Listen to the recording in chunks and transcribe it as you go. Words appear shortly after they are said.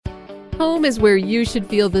Home is where you should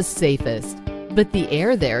feel the safest, but the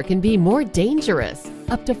air there can be more dangerous,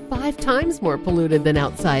 up to 5 times more polluted than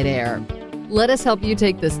outside air. Let us help you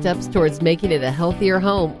take the steps towards making it a healthier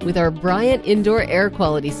home with our Bryant Indoor Air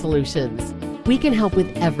Quality Solutions. We can help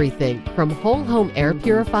with everything from whole home air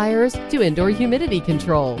purifiers to indoor humidity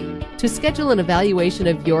control. To schedule an evaluation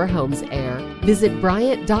of your home's air, visit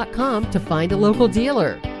Bryant.com to find a local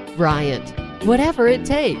dealer. Bryant, whatever it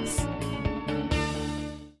takes.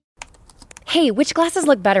 Hey, which glasses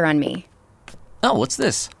look better on me? Oh, what's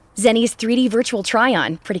this? Zenni's 3D virtual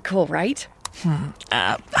try-on. Pretty cool, right?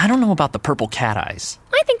 I don't know about the purple cat eyes.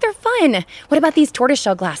 I think they're fun. What about these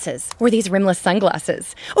tortoiseshell glasses? Or these rimless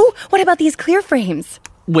sunglasses? Oh, what about these clear frames?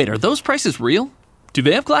 Wait, are those prices real? Do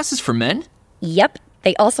they have glasses for men? Yep.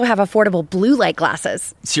 They also have affordable blue light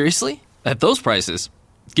glasses. Seriously? At those prices?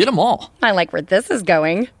 Get them all. I like where this is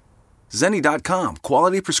going. Zenni.com.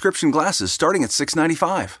 Quality prescription glasses starting at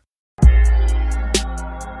 $6.95.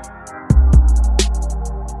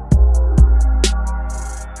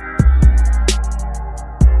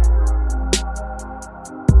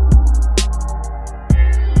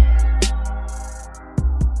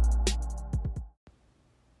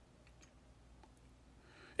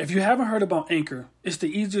 If you haven't heard about Anchor, it's the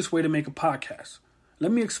easiest way to make a podcast.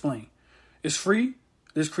 Let me explain. It's free.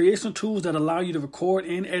 There's creation tools that allow you to record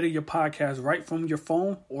and edit your podcast right from your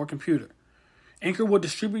phone or computer. Anchor will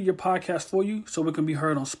distribute your podcast for you so it can be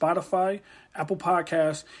heard on Spotify, Apple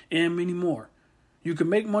Podcasts, and many more. You can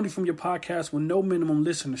make money from your podcast with no minimum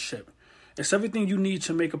listenership. It's everything you need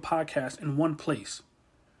to make a podcast in one place.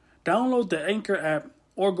 Download the Anchor app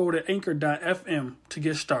or go to anchor.fm to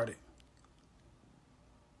get started.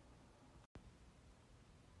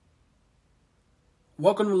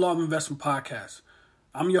 Welcome to Law of Investment Podcast.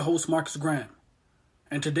 I'm your host, Marcus Graham.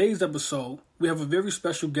 In today's episode, we have a very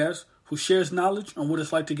special guest who shares knowledge on what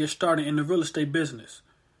it's like to get started in the real estate business.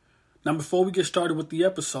 Now, before we get started with the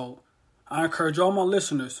episode, I encourage all my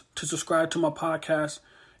listeners to subscribe to my podcast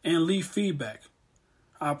and leave feedback.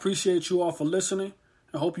 I appreciate you all for listening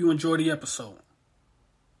and hope you enjoy the episode.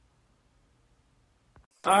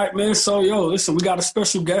 All right, man. So, listen, we got a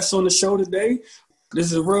special guest on the show today. This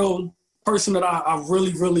is a real person that I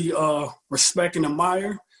really respect and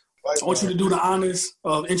admire. So I want you to do the honors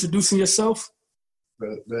of introducing yourself.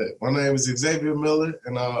 My name is Xavier Miller,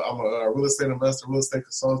 and I'm a real estate investor, real estate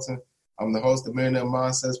consultant. I'm the host of Millionaire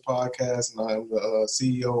Mindsets podcast, and I'm the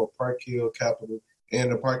CEO of Park Hill Capital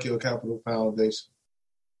and the Park Hill Capital Foundation.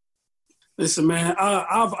 Listen, man,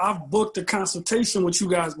 I've booked a consultation with you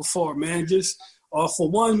guys before, man. Just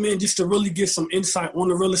for one, man, just to really get some insight on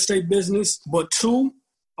the real estate business, but two,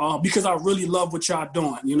 because I really love what y'all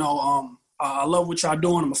doing. I love what y'all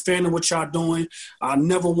doing. I'm a fan of what y'all doing. I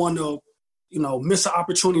never want to, miss an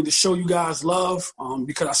opportunity to show you guys love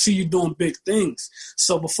because I see you doing big things.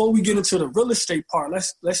 So before we get into the real estate part,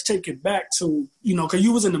 let's take it back to, because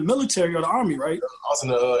you was in the military or the Army, right? I was in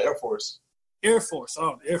the Air Force. Air Force.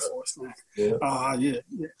 Oh, the Air Force, man. Yeah.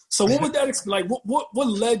 Yeah. So what would that like? What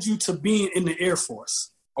led you to being in the Air Force?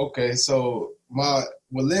 Okay, so what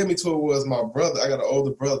led me to it was my brother. I got an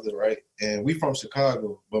older brother, right? And we from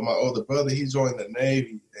Chicago, but my older brother, he joined the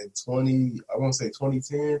Navy in 2010,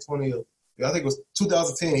 I think it was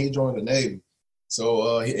 2010, he joined the Navy.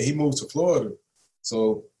 So he moved to Florida.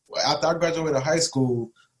 So after I graduated high school,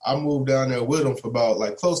 I moved down there with him for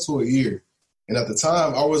about close to a year. And at the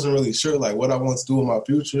time, I wasn't really sure what I wanted to do in my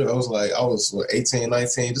future. I was 18,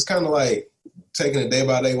 19, just kind of taking it day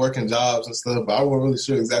by day, working jobs and stuff, but I wasn't really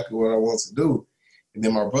sure exactly what I wanted to do. And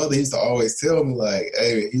then my brother, he used to always tell me,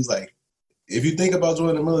 hey, he's like, if you think about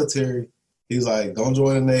joining the military, he's like, don't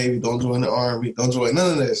join the Navy, don't join the Army, don't join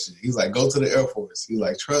none of that shit. He's like, go to the Air Force. He's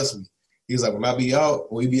like, trust me. He's like, when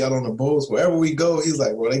we be out on the boats, wherever we go, he's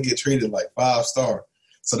like, they get treated like 5-star.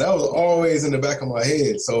 So that was always in the back of my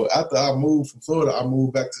head. So after I moved from Florida, I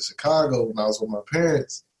moved back to Chicago and I was with my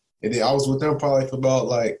parents. And then I was with them probably for about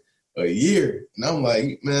a year. And I'm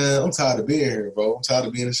like, man, I'm tired of being here, bro. I'm tired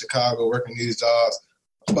of being in Chicago, working these jobs.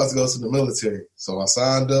 I'm about to go to the military. So I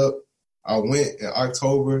signed up. I went in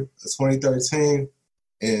October of 2013.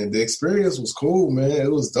 And the experience was cool, man.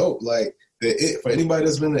 It was dope. For anybody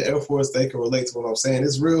that's been in the Air Force, they can relate to what I'm saying.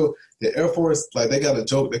 It's real. The Air Force, they got a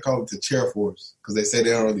joke. They call it the chair force because they say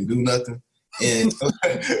they don't really do nothing. And,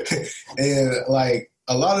 and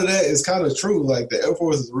a lot of that is kind of true. The Air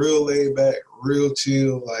Force is real laid back, real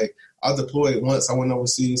chill. I deployed once. I went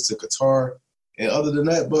overseas to Qatar. And other than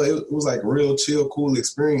that, but it was real chill, cool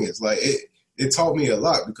experience. It taught me a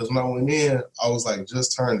lot because when I went in, I was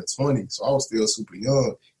just turning 20. So I was still super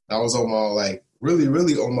young. And I was on my really,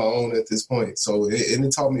 really on my own at this point. So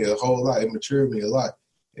it taught me a whole lot. It matured me a lot.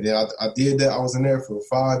 And then I did that. I was in there for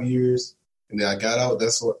 5 years, and then I got out.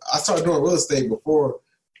 That's what I started doing real estate before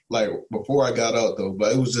I got out though.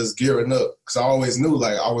 But it was just gearing up because I always knew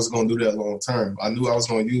like I was going to do that long term. I knew I was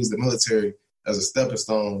going to use the military as a stepping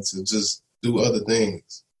stone to just do other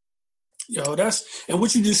things. Yo, and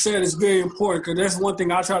what you just said is very important because that's one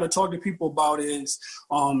thing I try to talk to people about is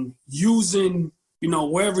using,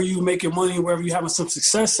 wherever you making money, wherever you're having some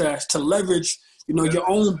success at to leverage, your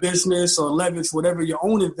own business or leverage whatever your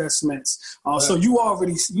own investments. So you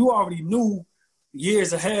already knew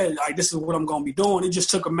years ahead, like this is what I'm going to be doing. It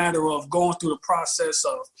just took a matter of going through the process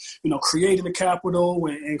of, creating the capital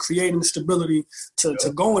and creating the stability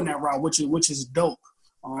to go in that route, which is dope.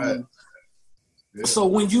 So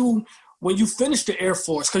when you finished the Air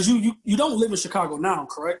Force, because you don't live in Chicago now,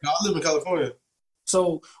 correct? I live in California.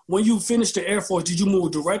 So when you finished the Air Force, did you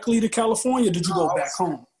move directly to California or did you go back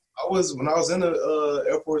home? When I was in the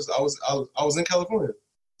Air Force, I was in California.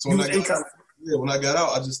 So when I got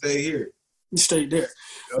out, I just stayed here. You stayed there.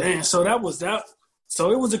 Yep. Damn, so that was that.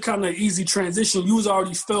 So it was a kind of easy transition. You was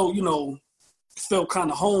already felt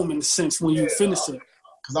kind of home in a sense when you finished it.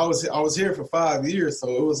 Because I was here for 5 years, so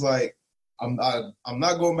it was like I'm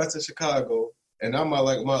not going back to Chicago. And now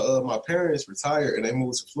my parents retired and they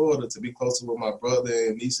moved to Florida to be closer with my brother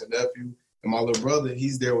and niece and nephew. And my little brother,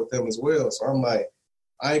 he's there with them as well. So I'm like,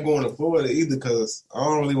 I ain't going to Florida either because I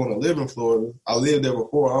don't really want to live in Florida. I lived there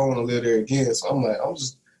before. I don't want to live there again. So I'm like,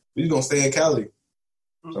 we going to stay in Cali.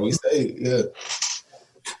 So we stayed, yeah.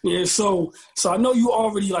 Yeah, so I know you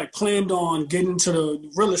already planned on getting into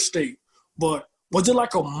the real estate, but was it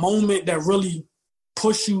like a moment that really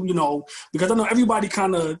pushed you, because I know everybody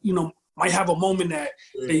kind of, might have a moment that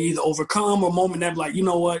they either overcome or a moment that like, you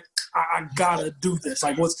know what, I gotta do this.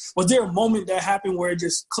 Like, was there a moment that happened where it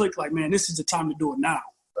just clicked like, man, this is the time to do it now?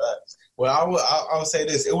 Right. Well, I would say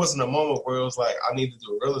this. It wasn't a moment where it was like I needed to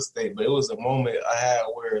do real estate, but it was a moment I had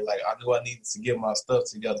where like I knew I needed to get my stuff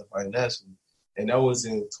together financially. And that was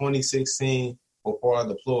in 2016 before I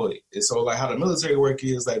deployed. And so like how the military work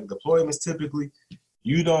is, like deployments typically,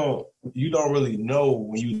 you don't really know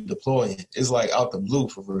when you deploying. It's like out the blue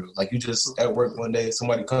for real. Like you just at work one day,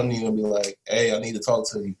 somebody come to you and be like, hey, I need to talk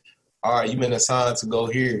to you. All right, you've been assigned to go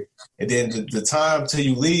here. And then the time till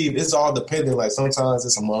you leave, it's all dependent. Like sometimes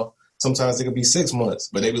it's a month, sometimes it could be 6 months,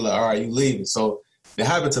 but they be like, all right, you leaving. So it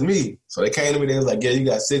happened to me. So they came to me, they was like, yeah, you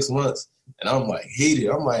got 6 months. And I'm like heated.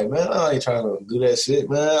 I'm like, man, I ain't trying to do that shit,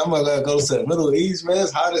 man. I'm like, go to the Middle East, man.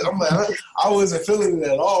 It's hot. I'm like, I wasn't feeling it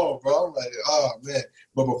at all, bro. I'm like, oh, man.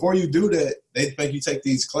 But before you do that, they make you take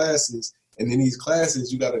these classes. And in these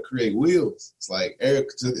classes, you got to create wills. It's like, Eric,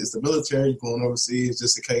 it's the military. You're going overseas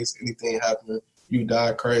just in case anything happens. You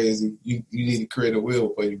die crazy. You need to create a will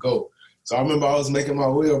before you go. So I remember I was making my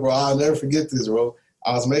will, bro. I'll never forget this, bro.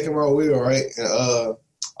 I was making my will, right? And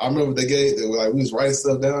I remember we was writing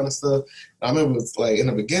stuff down and stuff. And I remember it's like in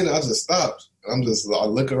the beginning, I just stopped. I'm just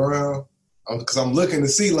looking around because I'm looking to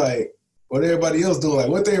see like what everybody else doing, like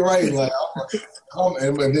what they writing, like.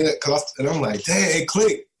 And I'm like, damn, it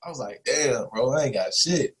clicked. I was like, damn, bro, I ain't got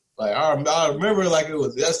shit. Like I remember like it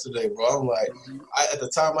was yesterday, bro. I'm like, at the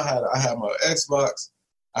time I had my Xbox.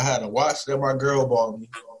 I had a watch that my girl bought me.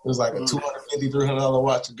 It was like a $250, $300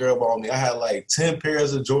 watch a girl bought me. I had like 10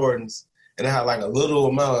 pairs of Jordans. And I had like a little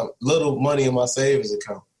money in my savings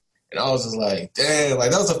account. And I was just like, damn, like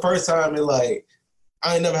that was the first time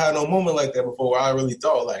I ain't never had no moment like that before where I really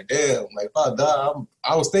thought like, damn, like if I die,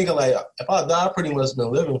 I was thinking like, if I die, I pretty much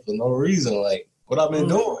been living for no reason. Like what I've been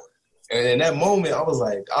doing. And in that moment, I was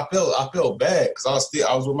like, I felt bad because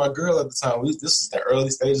I was with my girl at the time. This is the early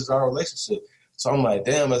stages of our relationship. So I'm like,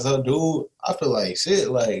 damn, as her dude, I feel like shit.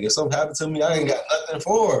 Like if something happened to me, I ain't got nothing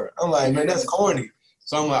for her. I'm like, man, that's corny.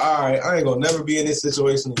 So I'm like, all right, I ain't gonna never be in this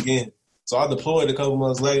situation again. So I deployed a couple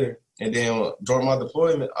months later, and then during my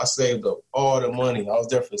deployment, I saved up all the money. I was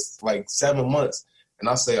there for like 7 months, and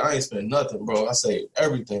I say I ain't spent nothing, bro. I saved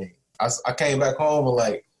everything. I came back home with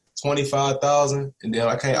like $25,000, and then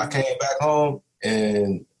I came back home,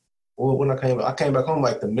 and when I came back home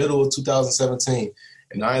like the middle of 2017,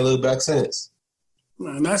 and I ain't looked back since.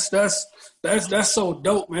 Man, that's so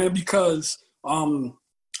dope, man, because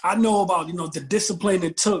I know about, the discipline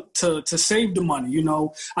it took to save the money,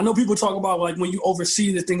 I know people talk about like when you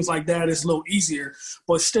oversee the things like that, it's a little easier,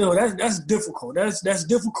 but still that's difficult. That's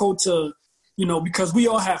difficult to, because we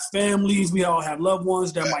all have families, we all have loved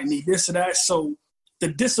ones that might need this or that. So the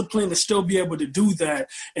discipline to still be able to do that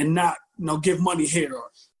and not, give money here or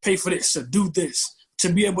pay for this or do this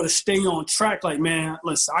to be able to stay on track. Like, man,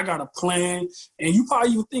 listen, I got a plan. And you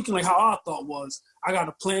probably even thinking like how I thought was, I got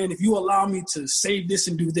a plan. If you allow me to save this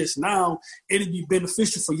and do this now, it'd be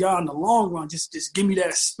beneficial for y'all in the long run. Just give me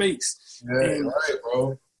that space. Yeah, and, right,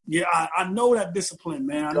 bro. Yeah, I know that discipline,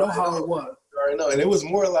 man. I know how it was. I know. And it was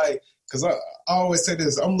more like, because I always say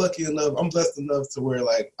this, I'm blessed enough to where,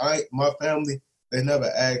 like, my family, they never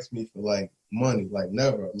asked me for, like, money. Like,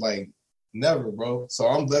 never, bro. So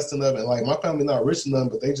I'm blessed enough, and, like, my family not rich enough,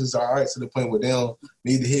 but they just are all right to the point where they don't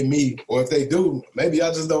need to hit me. Or if they do, maybe I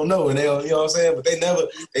just don't know, and they don't, you know what I'm saying? But they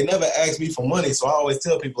never ask me for money. So I always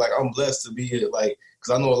tell people, like, I'm blessed to be here, like,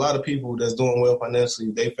 because I know a lot of people that's doing well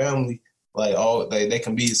financially, they family, like, they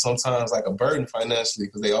can be sometimes like a burden financially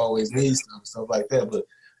because they always need stuff like that. But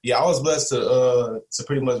yeah, I was blessed to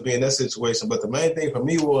pretty much be in that situation. But the main thing for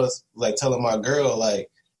me was like telling my girl, like,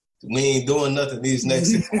 we ain't doing nothing these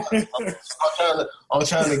next 6 months. I'm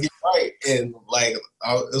trying to get right. And like, it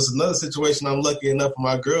was another situation. I'm lucky enough for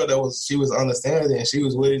my girl she was understanding and she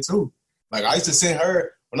was with it too. Like, I used to send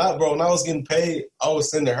her. When I was getting paid, I was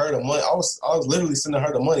sending her the money. I was literally sending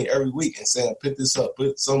her the money every week and saying, pick this up,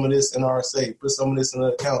 put some of this in RSA, put some of this in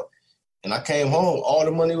the account. And I came home, all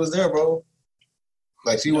the money was there, bro.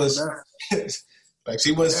 Like, she was, she didn't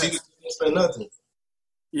spend nothing.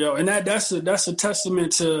 Yo, and that's a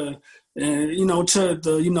testament to, to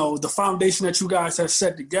the foundation that you guys have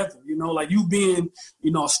set together. You know, like you being,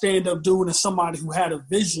 a stand-up dude and somebody who had a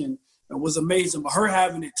vision and was amazing, but her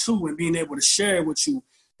having it too and being able to share it with you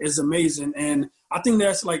is amazing. And I think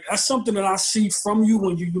that's something that I see from you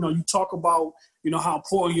when you talk about, how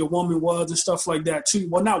important your woman was and stuff like that too.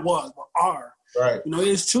 Well, not was, but are. Right. It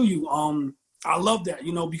is to you. I love that,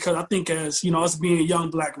 because I think as, us being young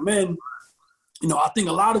black men, I think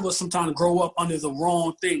a lot of us sometimes grow up under the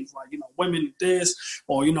wrong things, like, women this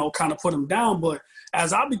or, kind of put them down. But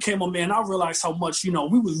as I became a man, I realized how much, we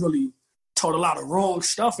was really taught a lot of wrong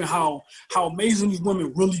stuff and how amazing these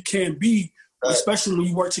women really can be, especially when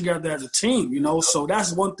you work together as a team, So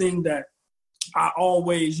that's one thing that I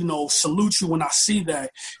always, salute you when I see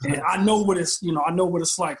that. And I know what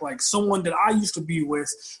it's like. Like someone that I used to be with,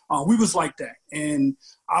 we was like that. And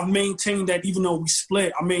I've maintained that even though we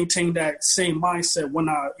split, I maintained that same mindset when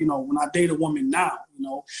I date a woman now,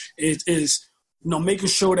 it is, making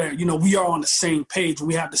sure that, we are on the same page,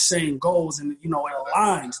 we have the same goals and, it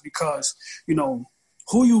aligns because,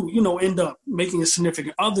 who you end up making a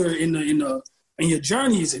significant other in your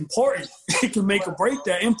journey is important. It can make or break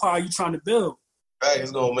that empire you're trying to build. Right,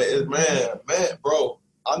 it's gonna make man, bro.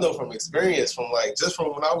 I know from experience, from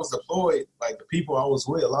when I was deployed, like the people I was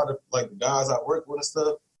with, a lot of like the guys I worked with and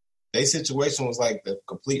stuff, their situation was like the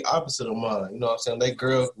complete opposite of mine. You know what I'm saying? That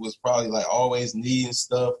girl was probably like always needing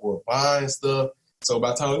stuff or buying stuff. So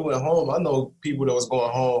by the time we went home, I know people that was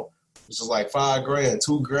going home, which was like $5,000,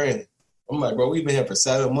 $2,000. I'm like, bro, we've been here for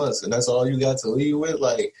 7 months, and that's all you got to leave with.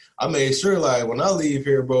 Like, I made sure, like, when I leave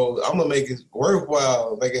here, bro, I'm gonna make it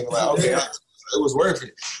worthwhile. Make it like, okay, it was worth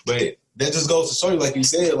it. But that just goes to show you, like you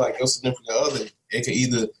said, like your significant other,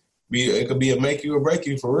 it could be a make you or break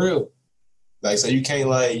you for real. Like, so you can't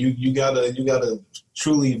like you gotta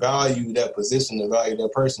truly value that position and value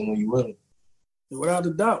that person when you with them. Without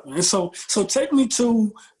a doubt, man. So take me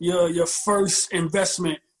to your first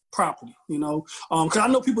investment property, because I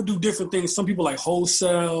know people do different things. Some people like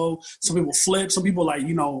wholesale, some people flip, some people like,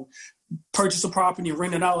 purchase a property and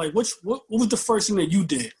rent it out. Like, what was the first thing that you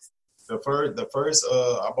did? The first,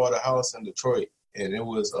 I bought a house in Detroit, and it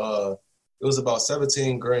was about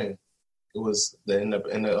 $17,000. It was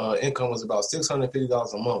the income was about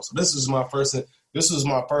 $650 a month. So this was my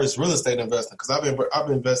first real estate investment because I've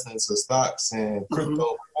been investing into stocks and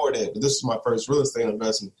crypto before that, but this was my first real estate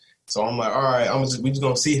investment. So I'm like, all right, we just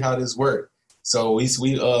gonna see how this works. So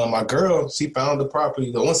my girl, she found the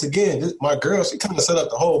property. But once again, my girl, she kind of set up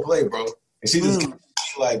the whole play, bro, and she just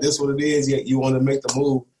like, this what it is. You want to make the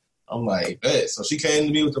move. I'm like, bet. So she came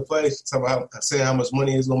to me with the play. She saying how much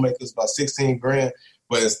money it's gonna make us, about $16,000.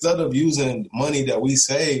 But instead of using money that we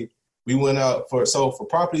saved, we went out for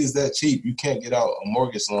properties that cheap, you can't get out a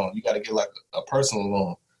mortgage loan. You got to get like a personal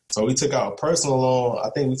loan. So we took out a personal loan. I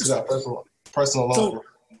think we took out personal loan.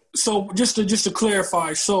 So just to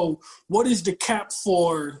clarify, so what is the cap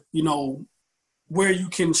for, where you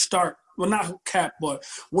can start? Well, not cap, but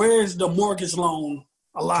where is the mortgage loan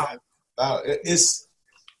allowed?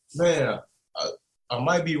 I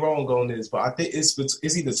might be wrong on this, but I think it's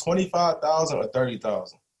either $25,000 or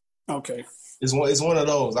 $30,000. Okay. It's one of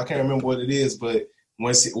those. I can't remember what it is, but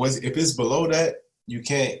if it's below that, you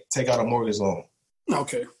can't take out a mortgage loan.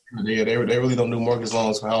 Okay. Yeah, they really don't do mortgage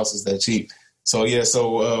loans for houses that cheap. So yeah,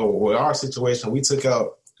 with our situation, we took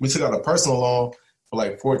out a personal loan for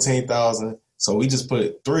like $14,000. So we just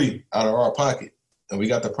put $3,000 out of our pocket, and we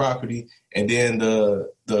got the property. And then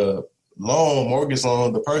the mortgage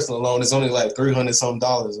loan, the personal loan is only like $300 some a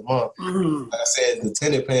month. Mm-hmm. Like I said, the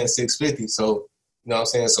tenant paying $650. So you know what I'm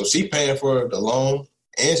saying. So she paying for the loan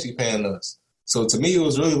and she paying us. So to me, it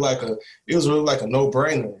was really like a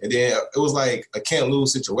no-brainer. And then it was like a can't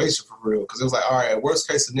lose situation for real, because it was like, all right, worst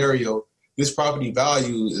case scenario, this property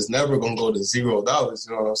value is never gonna go to $0. You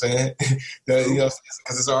know what I'm saying? Because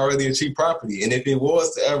it's already a cheap property. And if it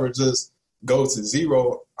was to ever just go to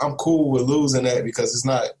zero, I'm cool with losing that because it's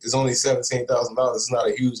only $17,000. It's not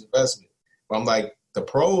a huge investment. But I'm like, the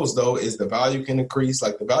pros though is the value can increase.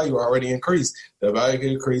 Like the value already increased. The value can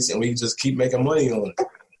increase, and we just keep making money on it.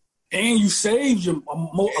 And you saved a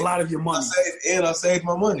lot of your money. I saved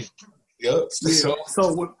my money. Yep. Yeah.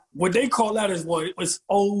 So what they call that is what? It's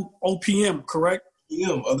OPM, correct?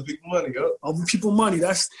 OPM, other people money, yep. Other people money.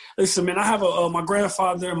 Listen, man, I have my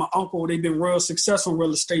grandfather and my uncle, they've been real successful in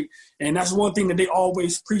real estate. And that's one thing that they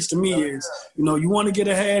always preach to me is, you want to get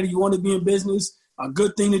ahead, you want to be in business, a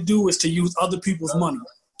good thing to do is to use other people's money.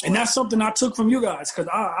 And that's something I took from you guys, because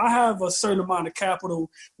I have a certain amount of capital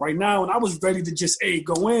right now, and I was ready to just,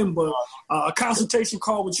 go in. But a consultation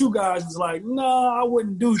call with you guys was like, no, I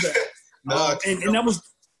wouldn't do that.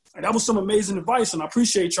 And that was some amazing advice, and I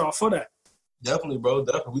appreciate y'all for that. Definitely, bro.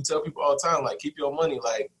 Definitely. We tell people all the time, like, keep your money.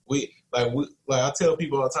 I tell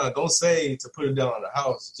people all the time, don't save to put it down on the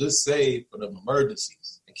house. Just save for the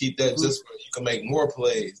emergencies and keep that just for you can make more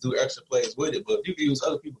plays, do extra plays with it. But if you can use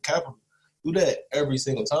other people's capital, do that every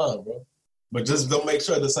single time, bro. But just don't make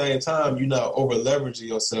sure at the same time you're not over leveraging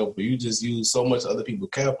yourself, but you just use so much other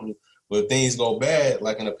people's capital. But if things go bad,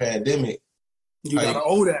 like in a pandemic, you gotta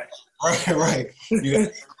owe that. Right.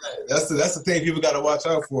 That's the thing people got to watch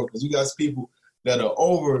out for, because you got people that'll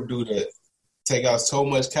overdo that, take out so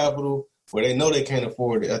much capital where they know they can't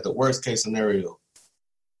afford it at the worst case scenario.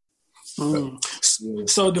 So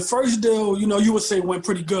the first deal, you would say went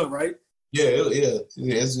pretty good, right? Yeah.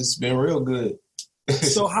 It's just been real good.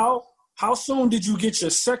 So how soon did you get your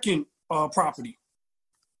second property?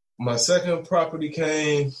 My second property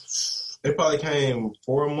it probably came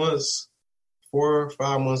 4 or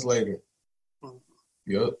 5 months later.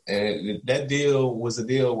 Yep. And that deal was a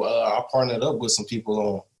deal I partnered up with some people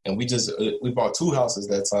on, and we bought 2 houses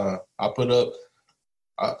that time. I put up,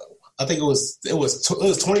 I think it was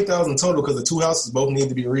 20,000 total, because the 2 houses both need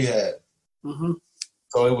to be rehabbed. Mm-hmm.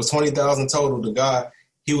 So it was 20,000 total. The guy,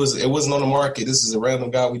 it wasn't on the market. This is a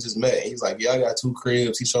random guy we just met. He's like, yeah, I got 2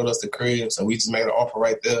 cribs. He showed us the cribs, and we just made an offer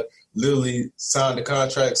right there. Literally signed the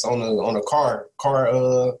contracts on a car,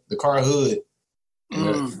 the car hood.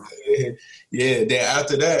 Yeah. Then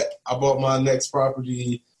after that, I bought my next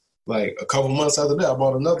property. Like a couple months after that, I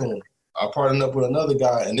bought another one. I partnered up with another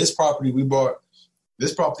guy, and this property was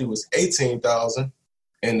 $18,000,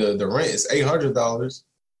 and the rent is $800.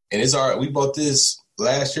 And we bought this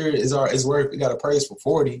last year. It's worth. It got appraised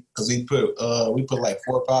for $40,000 because we put like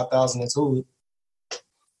 $4,000 or $5,000 into it,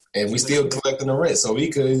 and we still collecting the rent. So we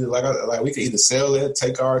could either sell it,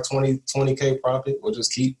 take our $20K profit, or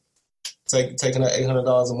just keep taking that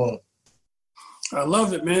 $800 a month. I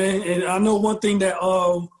love it, man. And I know one thing that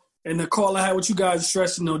in the call I had with you guys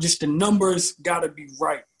stressing, just the numbers got to be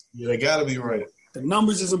right. Yeah, they got to be right. The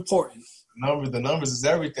numbers is important. The numbers is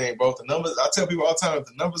everything, bro. The numbers, I tell people all the time, if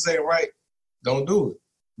the numbers ain't right, don't do it.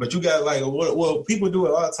 But you got what people do a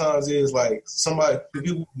lot of times is like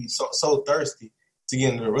people be so thirsty to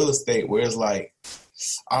get into real estate where it's like,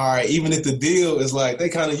 all right, even if the deal is like you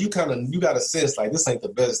got a sense like this ain't the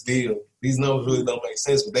best deal. These numbers really don't make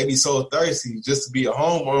sense, but they be so thirsty just to be a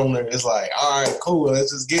homeowner. It's like, all right, cool,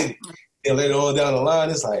 let's just get it. And later on down the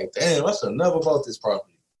line, it's like, damn, I should have never bought this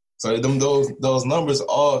property. So those numbers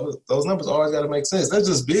always got to make sense. That's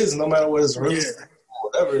just business, no matter what it's real estate or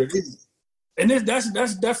whatever it is. And that's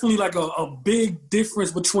definitely like a big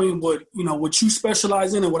difference between what you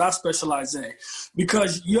specialize in and what I specialize in,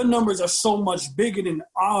 because your numbers are so much bigger than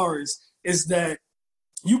ours. Is that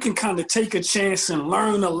you can kind of take a chance and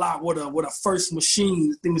learn a lot with a first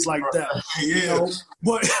machine, things like that. Yeah.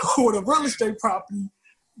 But with a real estate property,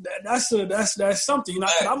 that's something.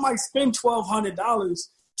 I might spend $1,200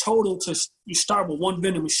 total to start with one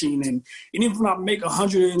vending machine, and even if I make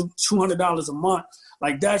 $100 and $200 a month,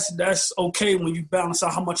 like that's okay when you balance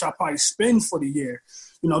out how much I probably spend for the year,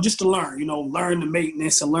 just to learn, learn the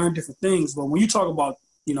maintenance and learn different things. But when you talk about,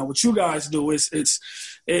 what you guys do, it's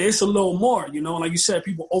a little more, like you said,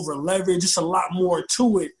 people over leverage. It's a lot more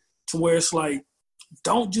to it, to where it's like,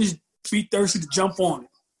 don't just be thirsty to jump on it.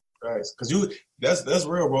 Right, because That's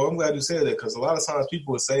real, bro. I'm glad you said that because a lot of times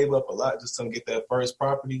people would save up a lot just to get that first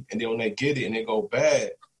property, and then when they get it and it go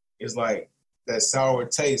bad, it's like that sour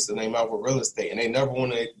taste in their mouth with real estate, and they never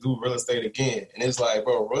want to do real estate again. And it's like,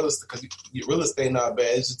 bro, real estate not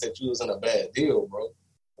bad. It's just that you was in a bad deal, bro.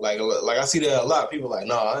 Like I see that a lot. People like,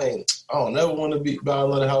 no, I don't never want to buy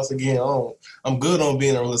another house again. I'm good on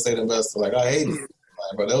being a real estate investor. Like I hate it,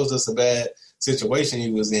 like, bro. That was just a bad situation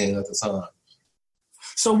you was in at the time.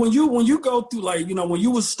 So when you go through, like, you know, when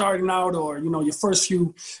you was starting out, or, you know, your first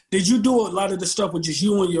few, did you do a lot of the stuff with just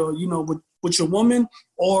you and your, you know, with your woman,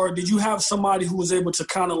 or did you have somebody who was able to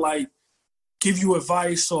kind of like give you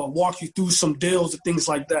advice or walk you through some deals and things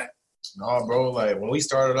like that? No, bro. Like when we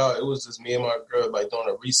started out, it was just me and my girl like doing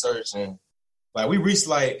the research, and like we reached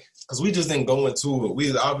like, because we just didn't go into it.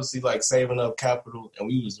 We was obviously like saving up capital, and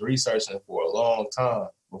we was researching for a long time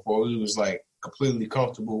before we was like completely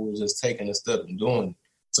comfortable with just taking a step and doing it.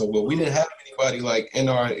 So, but we didn't have anybody like in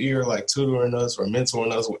our ear, like tutoring us or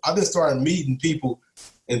mentoring us. I didn't start meeting people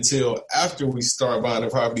until after we started buying the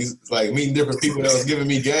properties, like meeting different people that was giving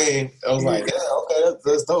me game. I was like, yeah, okay,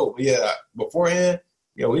 that's dope. But yeah, beforehand,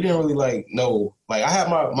 yeah, we didn't really like know. Like I had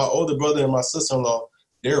my older brother and my sister-in-law,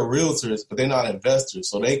 they're realtors, but they're not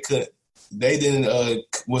investors. So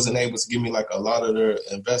wasn't able to give me like a lot of their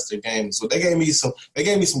investor game. So they gave me some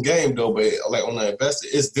game though, but like on the investor,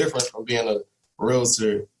 it's different from being a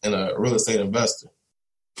realtor and a real estate investor.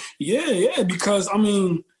 Yeah, because I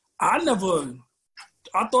mean, I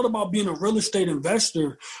thought about being a real estate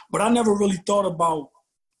investor, but I never really thought about,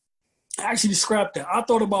 actually scrap that. I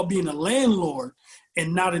thought about being a landlord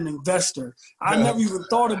and not an investor. I never even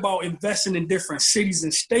thought about investing in different cities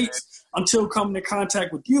and states until coming in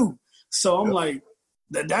contact with you. So I'm like,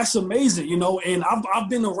 that's amazing, you know, and I've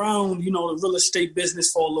been around, you know, the real estate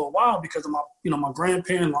business for a little while because of my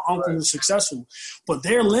grandparents, my uncle was successful, but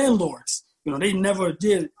they're landlords, you know, they never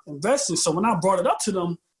did investing. So when I brought it up to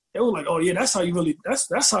them, they were like, oh yeah, that's how how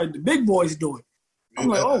the big boys do it. I'm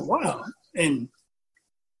like, oh wow. And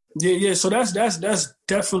yeah. So that's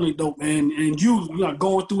definitely dope. And you know,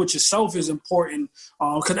 going through it yourself is important.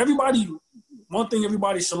 Cause one thing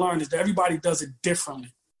everybody should learn is that everybody does it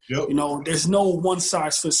differently. Yep. You know, there's no one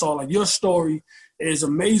size fits all. Like your story is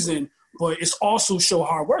amazing, but it's also show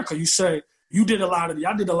hard work. Cause you said y'all did a lot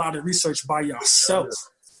of research by yourself.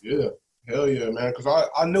 Yeah. Hell yeah, man. Cause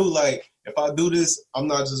I knew like if I do this, I'm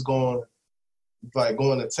not just going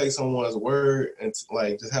to take someone's word and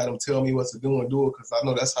like just have them tell me what to do and do it. Cause I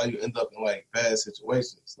know that's how you end up in like bad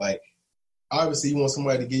situations. Like obviously you want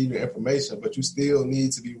somebody to give you the information, but you still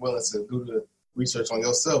need to be willing to do the research on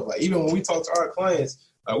yourself. Like even when we talk to our clients,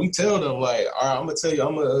 we tell them like, all right, I'm gonna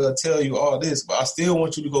tell you all this, but I still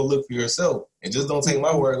want you to go look for yourself and just don't take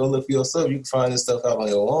my word. Go look for yourself. You can find this stuff out on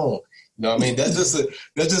your own. You know what I mean? That's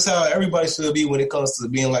just how everybody should be when it comes to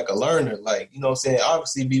being like a learner. Like, you know what I'm saying?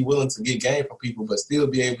 Obviously be willing to get game from people, but still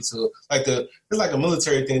be able to it's like a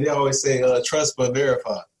military thing. They always say trust but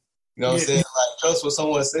verify. You know what I'm saying? Like trust what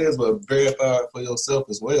someone says, but verify it for yourself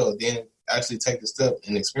as well. Then actually take the step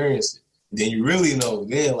and experience it. Then you really know.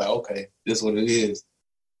 Then like, okay, this is what it is.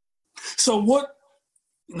 So what,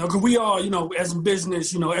 you know, because we all, you know, as in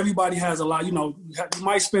business, you know, everybody has a lot, you know, you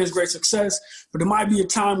might experience great success, but there might be a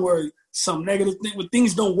time where some negative thing, when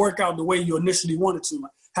things don't work out the way you initially wanted to.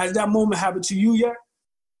 Has that moment happened to you yet?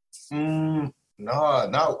 Nah,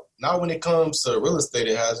 not when it comes to real estate.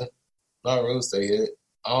 It hasn't. Not real estate yet.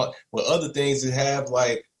 But other things it have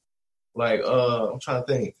like I'm trying to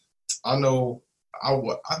think. I know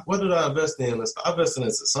what did I invest in? I invested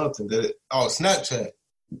into something Snapchat.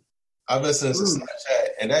 I invested into Snapchat,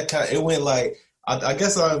 and it went like I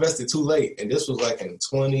guess I invested too late, and this was like in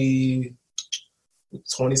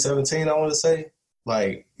 2017, I want to say.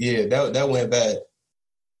 Like, yeah, that went bad.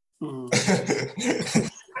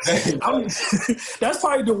 That's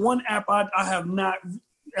probably the one app I have not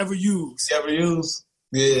ever used. Ever used?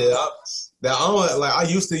 Yeah, I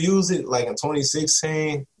used to use it like in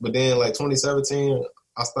 2016, but then like 2017,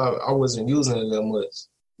 I stopped. I wasn't using it that much.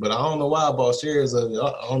 But I don't know why I bought shares of it.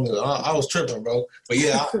 I was tripping, bro. But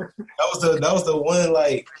yeah, that was the one,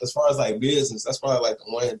 like, as far as like business, that's probably like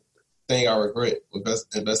the one thing I regret with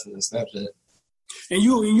investing in Snapchat. And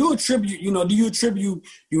you attribute, you know, do you attribute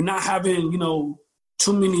you not having, you know,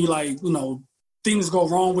 too many like, you know, things go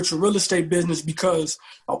wrong with your real estate business because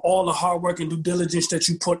of all the hard work and due diligence that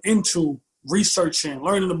you put into researching,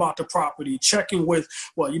 learning about the property, checking with,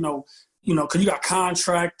 well, you know, because you got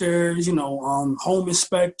contractors, you know, home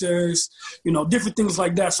inspectors, you know, different things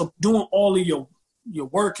like that. So doing all of your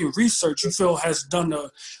work and research, you feel has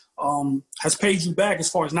paid you back as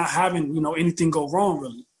far as not having, you know, anything go wrong,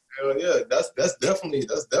 really. Hell yeah, that's definitely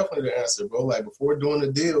the answer, bro. Like before doing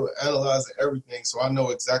the deal, analyzing everything, so I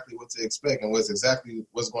know exactly what to expect and what's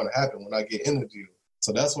going to happen when I get in the deal.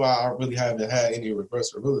 So that's why I really haven't had any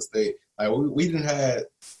reverse for real estate. Like we didn't have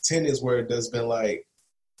tenants where there's been like,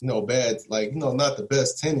 bad, like, not the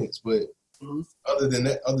best tenants, but other than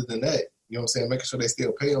that, you know what I'm saying, making sure they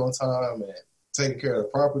still pay on time and taking care of the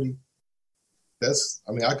property.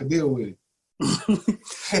 I could deal with it.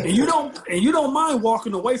 and you don't mind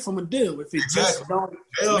walking away from a deal if it just don't make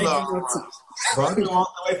no sense. Bro, I can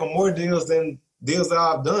walk away from more deals than deals that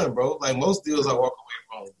I've done, bro. Like most deals I walk away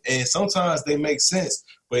from. And sometimes they make sense,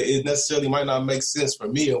 but it necessarily might not make sense for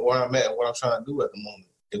me or where I'm at and what I'm trying to do at the moment,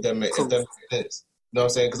 if that makes sense. You know what I'm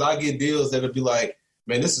saying? Because I get deals that'll be like,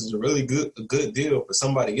 man, this is a really good deal for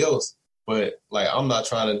somebody else. But, like, I'm not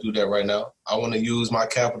trying to do that right now. I want to use my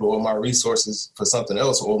capital or my resources for something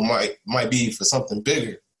else, or might be for something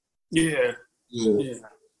bigger. Yeah.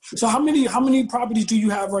 So how many properties do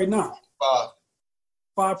you have right now? 5.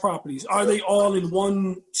 5 properties. Are they all in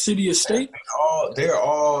one city or state? They're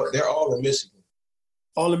all in Michigan.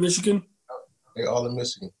 All in Michigan? They're all in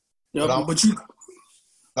Michigan. Yeah, but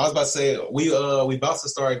I was about to say we about to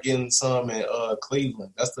start getting some in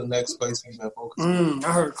Cleveland. That's the next place we've been focusing.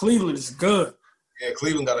 I heard Cleveland is good. Yeah,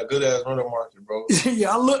 Cleveland got a good ass rental market, bro.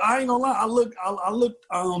 Yeah, I ain't gonna lie. I looked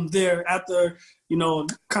there after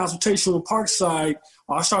consultation with Parkside.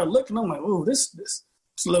 I started looking. I'm like, oh, this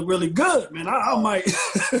look really good, man. I might.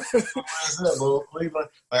 What's that, bro? Cleveland.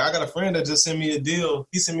 Like I got a friend that just sent me a deal.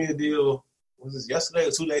 He sent me a deal. Was this yesterday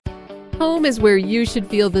or 2 days? Home is where you should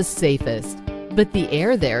feel the safest. But the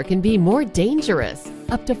air there can be more dangerous,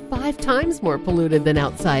 up to 5 times more polluted than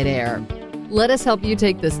outside air. Let us help you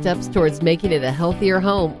take the steps towards making it a healthier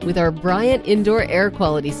home with our Bryant Indoor Air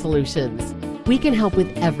Quality Solutions. We can help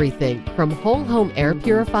with everything from whole home air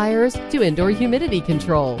purifiers to indoor humidity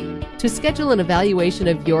control. To schedule an evaluation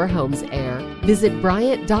of your home's air, visit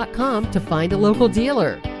Bryant.com to find a local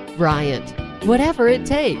dealer. Bryant, whatever it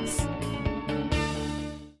takes.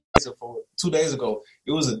 2 days ago,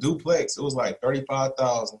 it was a duplex. It was like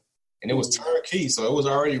 $35,000, and it was turnkey, so it was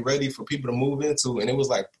already ready for people to move into. And it was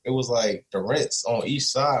like the rents on each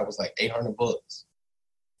side was like $800.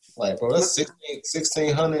 Like, bro, that's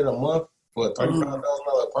 $1,600 a month for a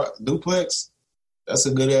 $35,000 duplex. That's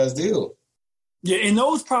a good ass deal. Yeah, and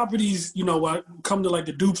those properties, come to like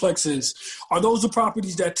the duplexes. Are those the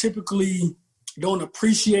properties that typically don't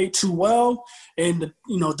appreciate too well, and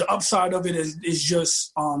the upside of it is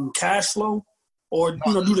just cash flow, or do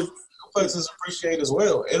the duplexes appreciate as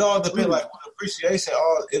well? It all depends. Like with appreciation,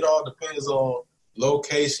 it all depends on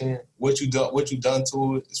location, what you done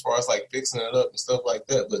to it as far as like fixing it up and stuff like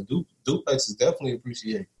that. But duplexes definitely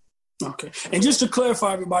appreciate. Okay, and just to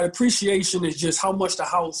clarify, everybody, appreciation is just how much the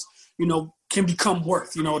house can become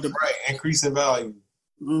worth. Right, increase in value.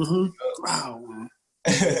 Mm-hmm. Wow, man.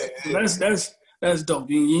 That's dope.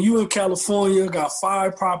 You in California, got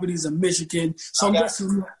 5 properties in Michigan. So I'm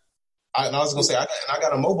guessing. I was gonna say I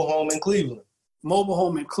got a mobile home in Cleveland.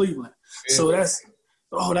 Yeah. So that's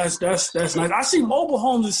nice. I see mobile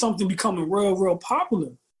homes as something becoming real popular.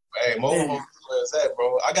 Hey, mobile homes, where's that,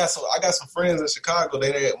 bro? I got some friends in Chicago.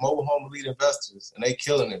 They're mobile home lead investors, and they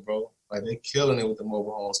killing it, bro. Like they killing it with the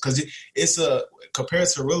mobile homes because it's compared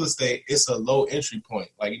to real estate, it's a low entry point.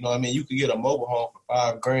 Like you could get a mobile home for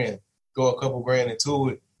 $5,000. Go a couple grand into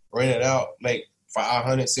it, rent it out, make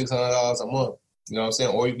 $500, $600 a month. You know what I'm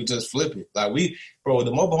saying? Or you could just flip it. Like the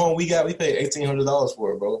mobile home we paid $1,800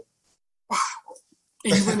 for it, bro. Wow.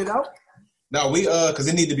 And you rent it out? No, because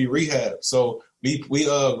it need to be rehabbed. So we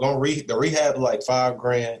gonna the rehab like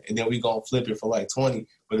 $5,000, and then we gonna flip it for like 20.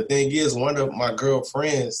 But the thing is, one of my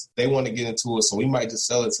girlfriends, they want to get into it, so we might just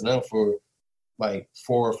sell it to them for like $4,000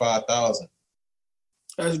 or $5,000.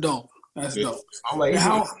 That's dope. Dope. I'm like,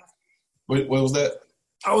 what was that?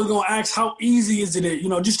 I was gonna ask, how easy is it?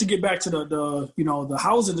 Just to get back to the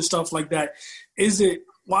housing and stuff like that. Is it?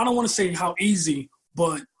 Well, I don't want to say how easy,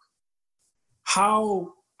 but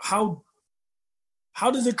how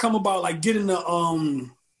does it come about? Like getting the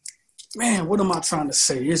man, what am I trying to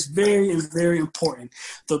say? It's very, very important.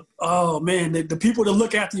 The people that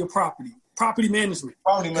look after your property management.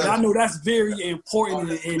 I know that's very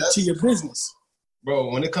important to your business,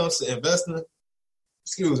 bro. When it comes to investing.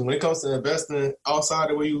 When it comes to investing outside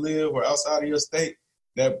of where you live or outside of your state,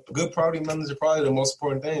 that good property manager is probably the most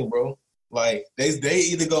important thing, bro. Like they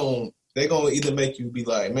gonna either make you be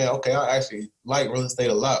like, man, okay, I actually like real estate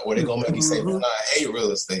a lot, or they gonna make you say, man, I hate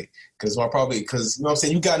real estate because you know what I'm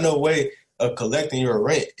saying, you got no way of collecting your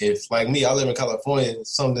rent. If like me, I live in California,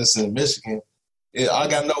 some that's in Michigan, I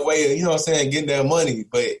got no way of, you know what I'm saying, getting that money.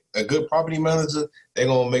 But a good property manager, they're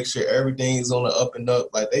going to make sure everything's on the up and up.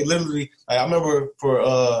 Like, they literally, like, I remember for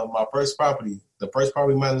my first property, the first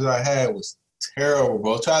property manager I had was terrible,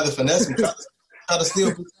 bro. Tried to finesse me, tried to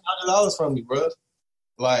steal $1,500 from me, bro.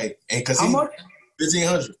 Like, and because How much?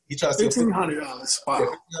 $1,500. He tried to steal $1,500. Wow.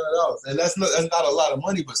 $1,500. And that's not a lot of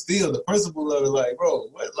money, but still, the principle of it, like, bro,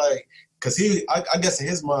 what, like, because I guess in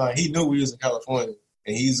his mind, he knew we was in California.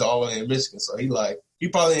 And he's all in Michigan. So he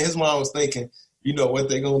probably in his mind was thinking, you know, what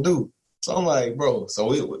they going to do. So I'm like, bro, so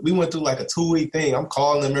we went through like a 2-week thing. I'm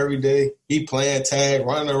calling him every day. He playing tag,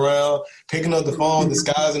 running around, picking up the phone,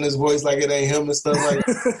 disguising his voice like it ain't him and stuff like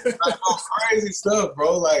that. Like, crazy stuff,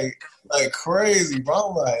 bro. Like crazy, bro.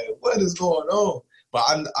 I'm like, what is going on? But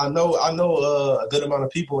I know a good amount of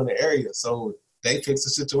people in the area. So they fixed the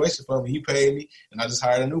situation for me. He paid me, and I just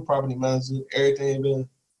hired a new property manager. Everything been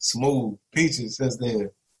smooth, peaches since then.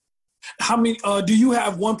 How many? Do you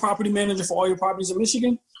have one property manager for all your properties in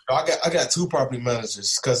Michigan? I got 2 property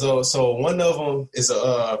managers because so one of them is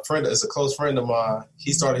a close friend of mine.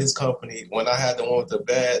 He started his company when I had the one with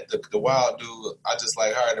the wild dude. I just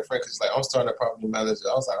like hired a friend because he's like, I'm starting a property manager.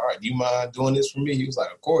 I was like, all right, do you mind doing this for me? He was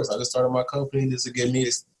like, of course. I just started my company. This will give me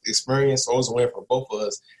experience. So it was a win for both of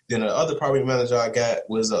us. Then the other property manager I got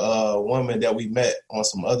was a woman that we met on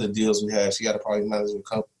some other deals we had. She got a property management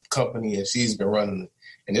company and she's been running it.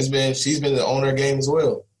 And she's been the owner game as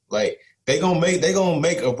well. Like, they gonna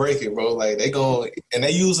make or break it, bro. Like, and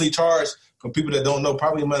they usually charge, for people that don't know,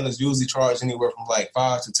 property managers usually charge anywhere from like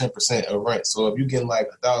 5 to 10% of rent. So if you get like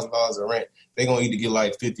 $1,000 of rent, they gonna either get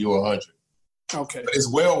like 50 or 100. Okay, but it's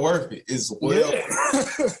well worth it. It's well,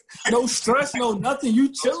 no stress, no nothing.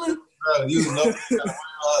 You chilling, bro. You know,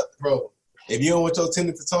 bro. If you don't want your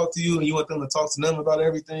tenant to talk to you and you want them to talk to them about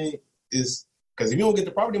everything, is because if you don't get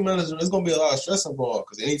the property manager, there's gonna be a lot of stress involved.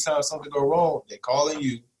 Because anytime something go wrong, they calling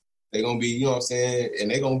you. They're going to be, you know what I'm saying, and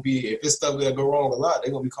they're going to be, if it's stuff that go wrong a lot,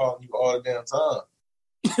 they're going to be calling you all the damn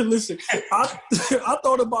time. Listen, I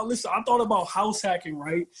thought about house hacking,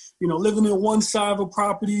 right? You know, living in one side of a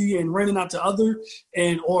property and renting out to other,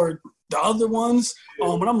 or the other ones.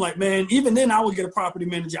 But I'm like, man, even then I would get a property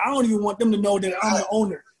manager. I don't even want them to know that I'm the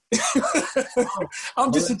owner.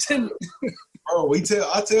 I'm just a tenant. Bro,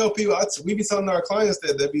 I tell people, we be telling our clients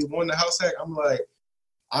that be wanting the house hack. I'm like,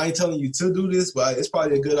 I ain't telling you to do this, but it's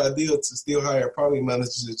probably a good idea to still hire property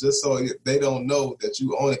managers just so they don't know that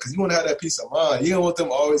you own it. Because you want to have that peace of mind. You don't want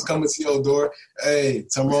them always coming to your door, hey,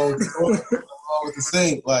 something wrong with the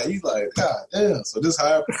sink. Like, he's like, God damn. So just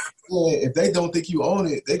hire. If they don't think you own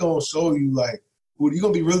it, they going to show you, like, who you're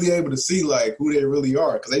going to be really able to see, like, who they really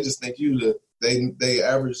are. Because they just think they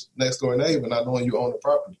average next door neighbor, not knowing you own the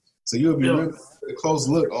property. So you'll be really a close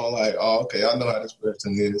look on, like, oh, okay, I know how this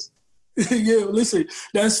person is. Yeah, listen,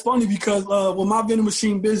 that's funny because with my vending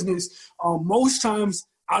machine business, most times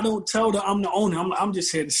I don't tell them I'm the owner. I'm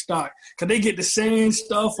just here to stock because they get the same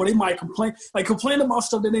stuff, or they might complain about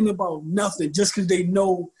stuff that ain't about nothing just because they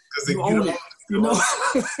know you own it. You know,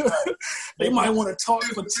 they might want to talk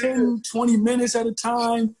for 10, 20 minutes at a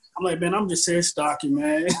time. I'm like, man, I'm just here stocking,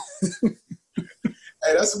 man.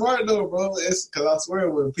 Hey, that's smart though, bro. It's because I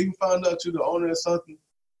swear, when people find out you're the owner of something,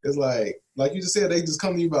 it's like you just said, they just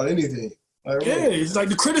come to you about anything. Like, yeah, it's like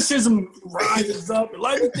the criticism rises up. A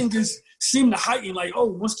lot of things seem to heighten. Like, oh,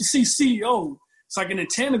 once you see CEO, it's like an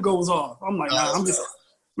antenna goes off. I'm like, nah,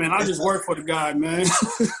 I just work for the guy, man.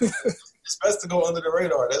 It's best to go under the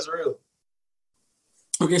radar. That's real.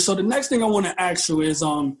 Okay, so the next thing I want to ask you is,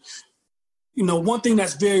 you know, one thing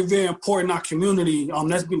that's very, very important in our community,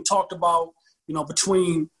 that's been talked about, you know,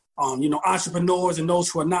 between, you know, entrepreneurs and those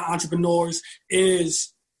who are not entrepreneurs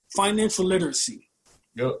is financial literacy.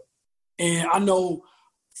 Yep. And I know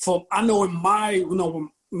in my, you know,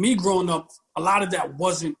 me growing up, a lot of that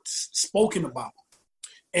wasn't spoken about.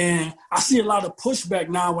 And I see a lot of pushback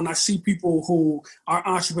now when I see people who are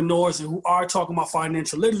entrepreneurs and who are talking about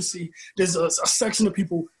financial literacy. There's a section of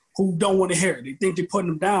people who don't want to hear it. They think they're putting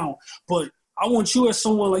them down. But I want you, as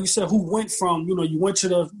someone, like you said, who went from, you know, you went to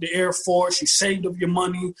the Air Force, you saved up your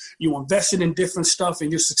money, you invested in different stuff,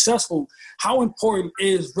 and you're successful. How important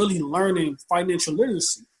is really learning financial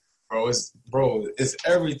literacy? Bro, it's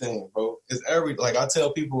everything, bro. It's like I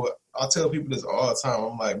tell people this all the time.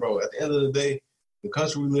 I'm like, bro, at the end of the day, the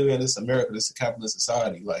country we live in, this America, this is a capitalist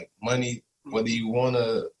society. Like, money, whether you want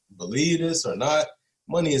to believe this or not,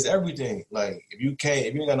 money is everything. Like, if you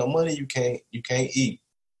ain't got no money, you can't eat.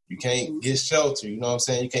 You can't get shelter, you know what I'm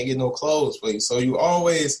saying? You can't get no clothes for you. So you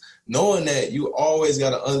always, knowing that, you always got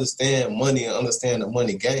to understand money and understand the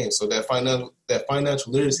money game. So that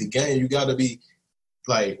financial literacy game, you got to be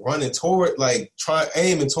like running toward, like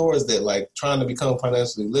aiming towards that, like trying to become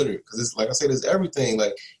financially literate. Because it's like I said, it's everything.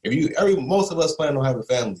 Like most of us plan on having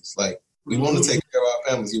families. Like we want to take care of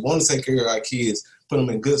our families. We want to take care of our kids, put them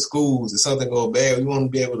in good schools. If something goes bad, we want to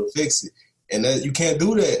be able to fix it. And that you can't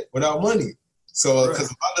do that without money. So because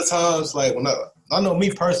a lot of times, like when I know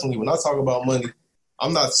me personally, when I talk about money,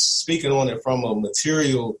 I'm not speaking on it from a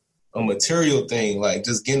material thing, like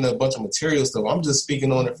just getting a bunch of material stuff. I'm just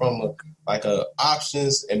speaking on it from a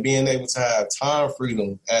options and being able to have time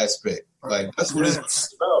freedom aspect. Like that's what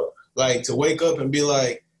it's about. Like to wake up and be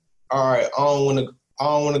like, all right, I don't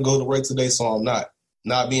want to go to work today, so I'm not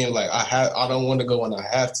being like I don't want to go and I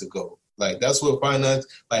have to go. Like that's what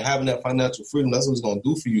having that financial freedom, that's what it's gonna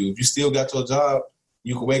do for you. If you still got your job,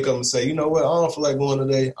 you can wake up and say, you know what, I don't feel like going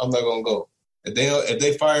today, I'm not gonna go. If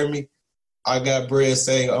they fire me, I got bread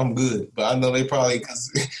saying I'm good. But I know they probably,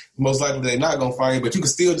 because most likely they're not going to fire you, but you can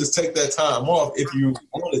still just take that time off if you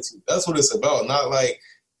wanted to. That's what it's about. Not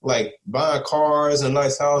like buying cars and a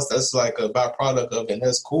nice house. That's like a byproduct of it, and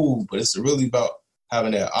that's cool. But it's really about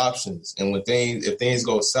having that options. And if things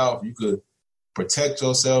go south, you could protect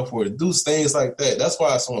yourself or do things like that. That's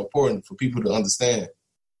why it's so important for people to understand.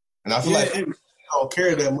 And I feel like they don't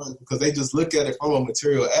care that much because they just look at it from a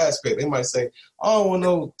material aspect. They might say, I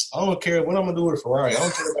don't care what I'm gonna do with a Ferrari. I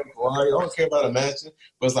don't care about a Ferrari. I don't care about a mansion.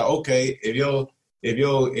 But it's like, okay, if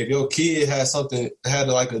your kid had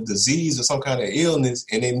like a disease or some kind of illness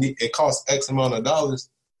and it costs X amount of dollars,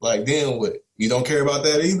 like then what? You don't care about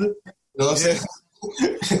that either? You know what I'm saying?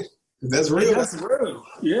 That's real. That's real.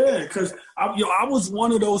 Yeah, because I was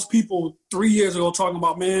one of those people 3 years ago talking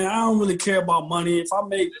about, man, I don't really care about money. If I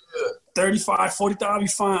make 35, 40,000, I'll be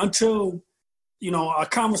fine. Until, a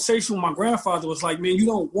conversation with my grandfather was like, man, you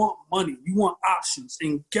don't want money. You want options.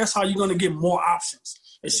 And guess how you're going to get more options?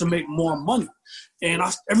 It's to make more money. And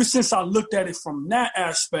ever since I looked at it from that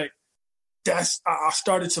aspect, I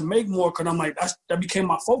started to make more because I'm like, that became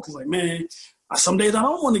my focus. Like, man, some days I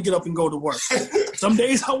don't want to get up and go to work. Some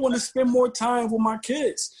days I want to spend more time with my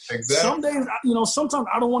kids. Exactly. Some days, sometimes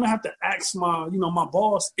I don't want to have to ask my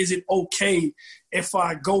boss, is it okay if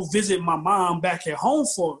I go visit my mom back at home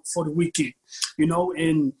for the weekend,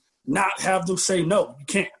 and not have them say, no, you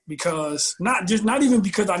can't, because not even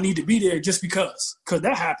because I need to be there, just because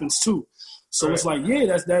that happens too. So It's like,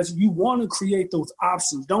 yeah, that's you want to create those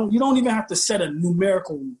options. You don't even have to set a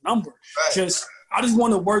numerical number. Right. I just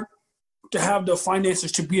want to work to have the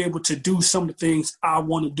finances to be able to do some of the things I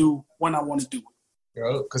want to do when I want to do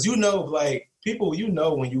it. Because like people,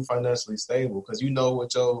 when you financially stable, because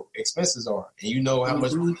what your expenses are, and how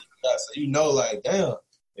much money you got. So like, damn,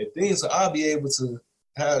 if things, I'll be able to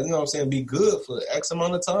have, be good for X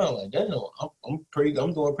amount of time. Like, damn,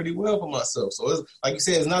 I'm doing pretty well for myself. So it's like you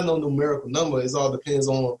said, it's not no numerical number. It all depends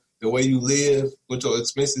on the way you live, what your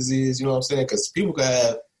expenses is. You know what I'm saying? Because people can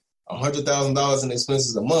have $100,000 in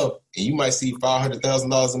expenses a month, and you might see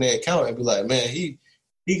 $500,000 in their account and be like, man, he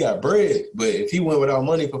got bread. But if he went without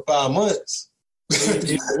money for 5 months,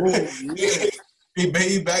 he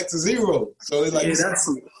paid back to zero. So it's like,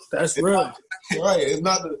 that's real. Right.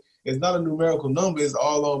 It's not a numerical number. It's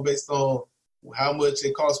all based on how much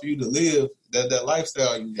it costs for you to live that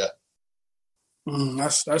lifestyle you got.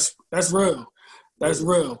 That's real. That's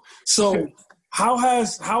real. So how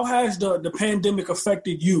has the pandemic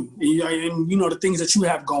affected you and the things that you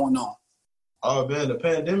have going on? Oh man, the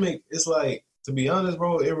pandemic, it's like, to be honest,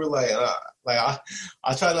 bro, it really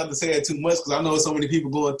I try not to say that too much because I know so many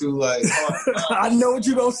people going through like I know what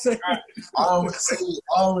you're gonna say. I don't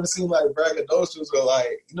want to seem like braggadocious or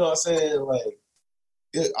like, you know what I'm saying, like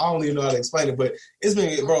I don't even know how to explain it, but it's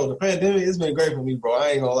been, bro, the pandemic, it's been great for me, bro. I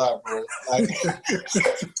ain't gonna lie, bro. Like,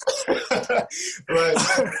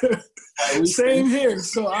 same here.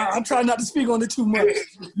 So I try not to speak on it too much.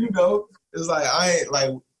 It's like I ain't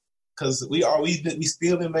like, because we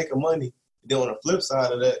still been making money. Then on the flip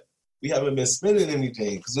side of that, we haven't been spending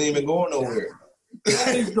anything because we ain't been going nowhere.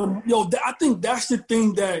 I think that's the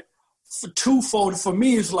thing that twofold for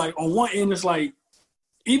me is like, on one end, it's like,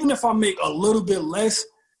 even if I make a little bit less,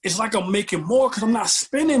 it's like I'm making more because I'm not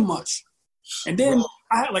spending much. And then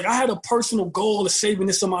I had a personal goal of saving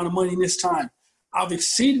this amount of money in this time. I've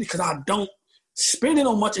exceeded because I don't spend it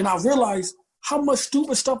on much, and I realized how much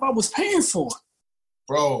stupid stuff I was paying for.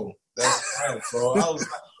 Bro, that's right, bro.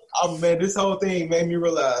 Man, this whole thing made me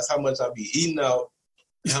realize how much I be eating out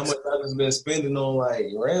and how much I just been spending on like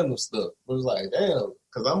random stuff. It was like, damn,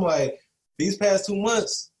 because I'm like, these past 2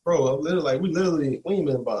 months, bro, we ain't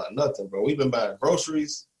been buying nothing, bro. We've been buying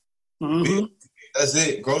groceries. Mm-hmm. That's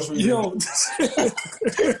it, groceries.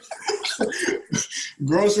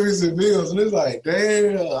 groceries and bills, and it's like,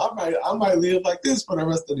 damn, I might live like this for the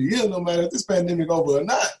rest of the year, no matter if this pandemic over or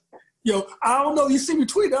not. Yo, I don't know. You see me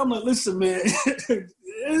tweet. I'm like, listen, man,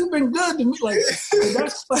 it's been good to me. Like,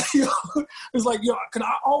 that's like, it's like, cause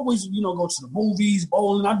I always, go to the movies,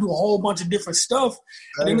 bowling. I do a whole bunch of different stuff,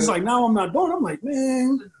 and then it's like now I'm not doing. I'm like,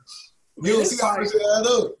 man. You don't see how much it add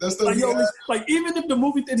up. That's the like even if the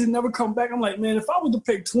movie didn't never come back, I'm like, man, if I was to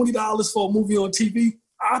pay $20 for a movie on TV,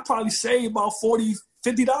 I'd probably save about $40,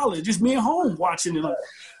 $50 just me at home watching it.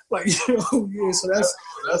 So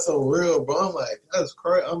that's so real, bro. I'm like, that's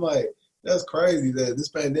crazy. I'm like, that's crazy that this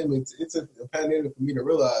pandemic. It's a pandemic for me to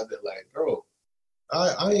realize that, like, bro,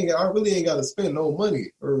 I really ain't got to spend no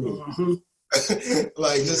money. Mm-hmm.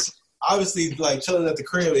 Like, just obviously, like chilling at the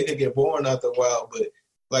crib, it can get boring after a while, but.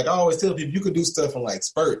 Like, I always tell people, you could do stuff in, like,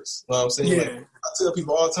 spurts. You know what I'm saying? Yeah. Like, I tell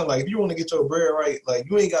people all the time, like, if you want to get your bread right, like,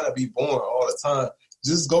 you ain't got to be born all the time.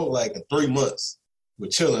 Just go, like, 3 months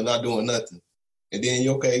with chilling, not doing nothing. And then,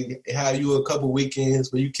 have you a couple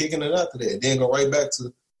weekends where you kicking it after that. Then go right back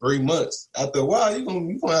to 3 months. After a while, you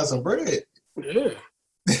gonna have some bread. Yeah.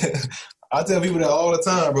 I tell people that all the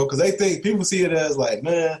time, bro, because they think, people see it as, like,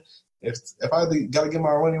 man, If I got to get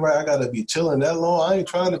my money right, I got to be chilling that long. I ain't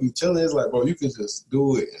trying to be chilling. It's like, bro, you can just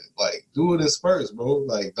do it. Like, do it in spurts, bro.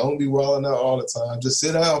 Like, don't be wilding out all the time. Just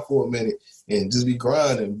sit down for a minute and just be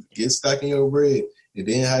grinding. Get stacking your bread. And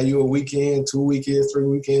then have you a weekend, 2 weekends, 3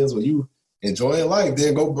 weekends where you enjoying life.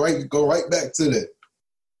 Then go right back to that.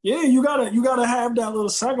 Yeah, you gotta have that little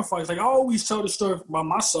sacrifice. Like, I always tell the story about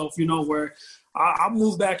myself, where I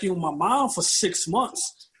moved back in with my mom for 6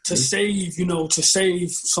 months. To save, to save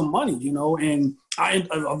some money, and I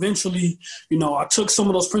eventually, I took some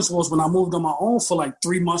of those principles when I moved on my own for like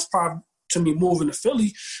 3 months prior to me moving to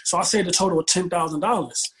Philly. So I saved a total of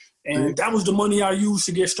 $10,000. And that was the money I used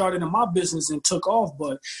to get started in my business and took off.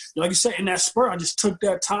 But like you said, in that spurt, I just took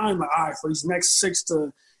that time, like, all right, for these next 6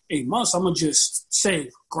 to 8 months, I'm going to just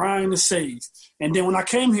save, grind and save. And then when I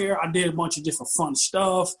came here, I did a bunch of different fun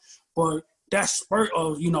stuff, but that spurt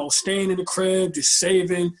of, staying in the crib, just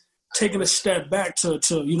saving, taking a step back to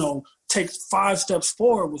take 5 steps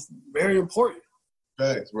forward was very important.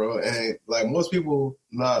 Facts, bro. And, like, most people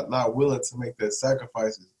not willing to make that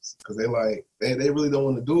sacrifices because they really don't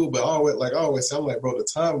want to do it. But I always say, I'm like, bro, the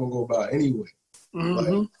time will go by anyway. Mm-hmm. Like,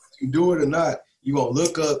 if you do it or not, you going to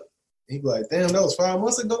look up and you be like, damn, that was 5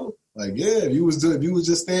 months ago? Like, yeah, if you was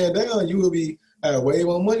just staying down, you would be have way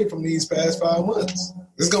more money from these past 5 months.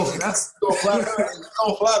 It's gonna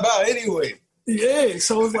fly by anyway. Yeah,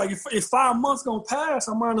 so it's like if 5 months gonna pass,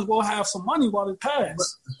 I might as well have some money while it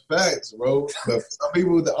passes. Facts, bro. But some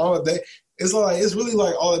people it's really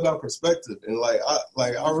like all about perspective. And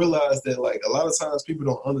I realize that like a lot of times people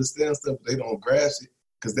don't understand stuff, they don't grasp it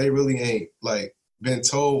because they really ain't like been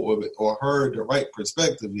told or heard the right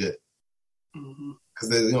perspective yet. Mm-hmm. Because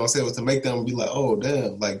they, what I'm saying, was to make them be like, oh,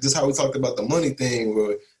 damn. Like, just how we talked about the money thing,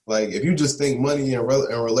 where, like, if you just think money in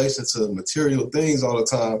relation to material things all the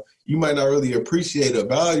time, you might not really appreciate or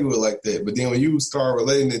value it like that. But then when you start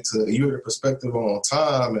relating it to your perspective on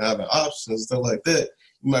time and having options and stuff like that,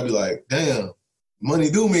 you might be like, damn, money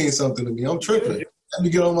do mean something to me. I'm tripping. Let me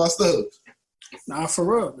get on my stuff. Nah, for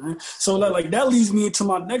real, man. So, like that leads me into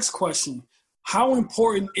my next question. How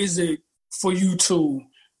important is it for you to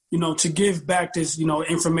give back this,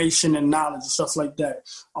 information and knowledge and stuff like that?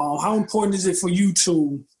 How important is it for you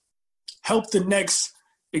to help the next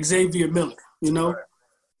Xavier Miller,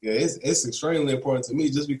 Yeah, it's extremely important to me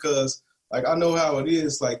just because, like, I know how it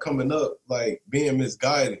is, like, coming up, like, being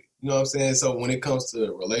misguided. You know what I'm saying? So when it comes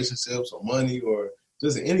to relationships or money or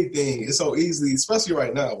just anything, it's so easily, especially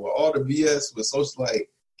right now with all the BS, with social, like,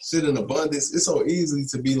 shit in abundance, it's so easy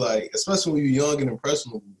to be like, especially when you're young and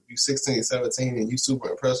impressionable, you're 16, 17, and you super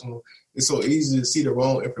impressionable, it's so easy to see the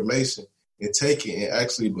wrong information and take it and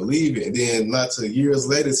actually believe it. And then not to years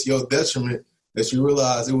later, to your detriment, that you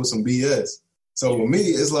realize it was some BS. So with me,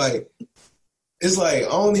 it's like I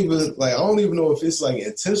don't even know if it's like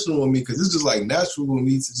intentional with me, because it's just like natural with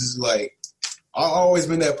me to just like, I've always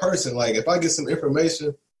been that person. Like, if I get some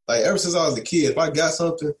information, like ever since I was a kid, if I got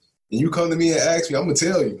something, and you come to me and ask me, I'm going to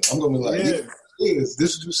tell you. I'm going to be like,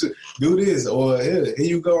 this you should do this, or here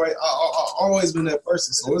you go, right? I've always been that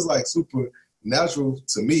person. So it's like super natural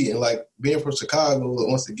to me. And like being from Chicago,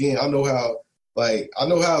 once again, I know how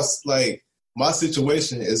my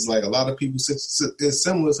situation is like a lot of people, it's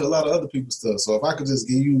similar to a lot of other people's stuff. So if I could just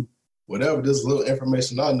give you whatever, this little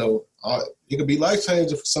information I know, it could be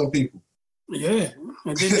life-changing for some people. Yeah,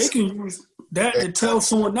 and then they can use that to tell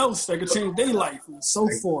someone else that could change their life and so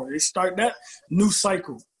forth. They start that new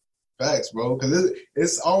cycle. Facts, bro. Because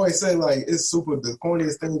it's always say like it's super. The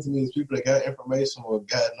corniest thing to me is people that got information or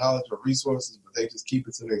got knowledge or resources, but they just keep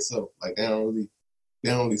it to themselves. Like they don't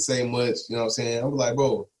really say much. You know what I'm saying? I'm like,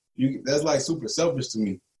 bro, that's like super selfish to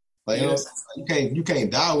me. Like you know, what I'm saying? You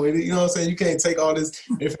can't die with it. You know what I'm saying? You can't take all this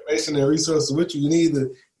information and resources with you. You need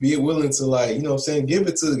to be willing to like, you know what I'm saying, give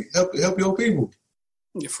it to help your people.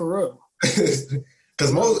 Yeah, for real.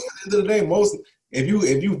 Because most at the end of the day, most if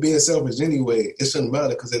you being selfish anyway, it shouldn't matter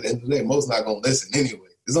because at the end of the day, most not gonna listen anyway.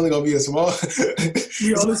 It's only gonna be a small.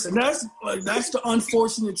 Listen, that's the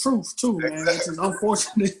unfortunate truth too, man. It's an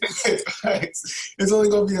unfortunate. It's only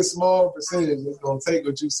gonna be a small percentage that's gonna take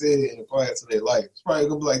what you said and apply it to their life. It's probably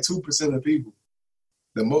gonna be like 2% of people.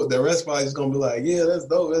 The rest probably is gonna be like, yeah, that's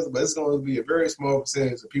dope. But it's gonna be a very small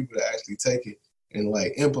percentage of people that actually take it and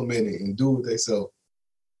like implement it and do it themselves.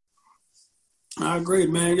 I agree,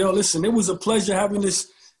 man. Yo, listen, it was a pleasure having this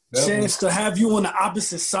chance to have you on the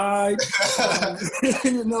opposite side. Just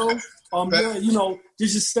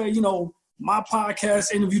to say, my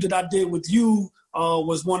podcast interview that I did with you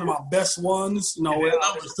was one of my best ones.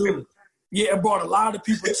 It brought a lot of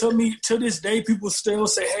people to me. To this day, people still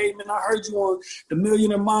say, hey, man, I heard you on the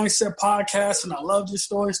Millionaire Mindset podcast, and I love your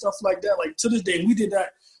story and stuff like that. Like, to this day, we did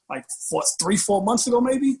that, like, 3-4 months ago,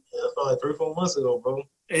 maybe? Yeah, like 3-4 months ago, bro.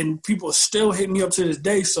 And people still hit me up to this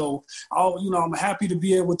day. So, I'm happy to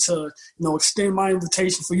be able to, extend my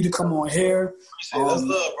invitation for you to come on here. That's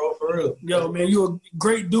love, bro, for real. Yo, man, you're a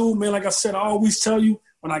great dude, man. Like I said, I always tell you,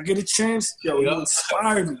 when I get a chance, you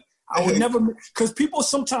inspire me. I would never, because people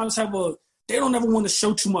sometimes they don't ever want to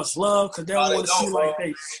show too much love because they don't want to seem like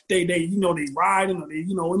they riding or they,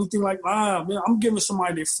 anything like that. Man, I'm giving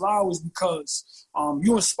somebody their flowers because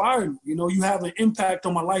you inspire me. You have an impact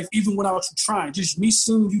on my life even without you trying. Just me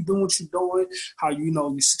seeing you doing what you're doing, how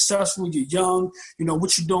you're successful, you're young,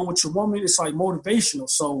 what you're doing with your woman, it's like motivational.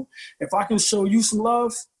 So if I can show you some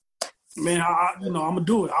love, man, I'm gonna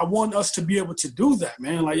do it. I want us to be able to do that,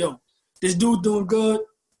 man. Like, yo, this dude doing good.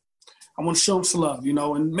 I want to show him some love,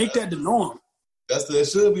 and make that the norm. That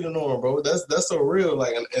should be the norm, bro. That's so real.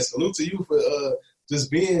 Like, and salute to you for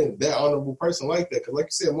just being that honorable person like that. Because, like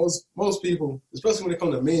you said, most people, especially when it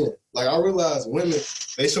comes to men, like I realize women,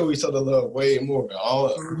 they show each other love way more. I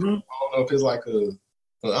don't know if it's like I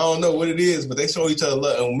don't know what it is, but they show each other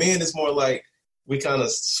love. And men, it's more like we kind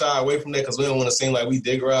of shy away from that because we don't want to seem like we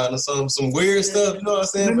dig around or some weird stuff. You know what I'm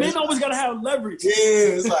saying? The men always gotta have leverage. Yeah,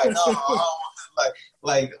 it's like no, I don't want to,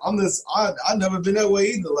 like I'm just I've never been that way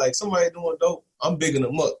either. Like somebody doing dope, I'm bigging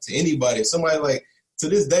them up to anybody. If somebody like to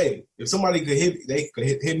this day, if somebody could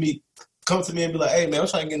hit me, come to me and be like, hey man, I'm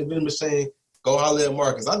trying to get in the vending machine. Go holler at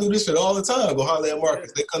Marcus. I do this shit all the time. Go holler at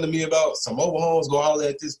Marcus. They come to me about some mobile homes. Go holler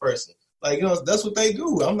at this person. Like that's what they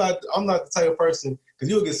do. I'm not the type of person because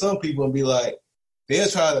you'll get some people and be like, they'll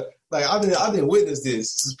try to like I didn't witness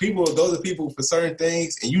this. People will go to people for certain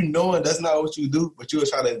things and knowing that's not what you do, but you'll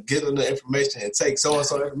try to get them the information and take so and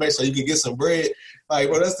so information so you can get some bread. Like,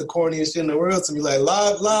 bro, that's the corniest shit in the world to me. Like,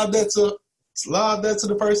 live that to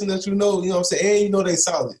the person that you know what I'm saying, and they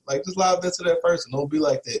solid. Like, just live that to that person. Don't be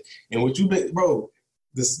like that. And what you been, bro,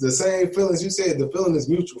 the same feelings you said, the feeling is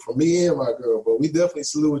mutual for me and my girl, but we definitely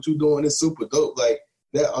salute what you doing. It's super dope. Like,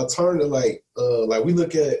 that alternative, like we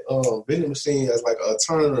look at vending machine as like an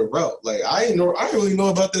alternative route. Like I didn't really know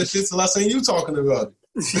about that shit till I seen you talking about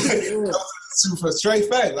it. For straight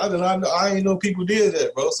fact, I didn't know people did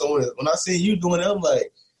that, bro. So when I see you doing it, I'm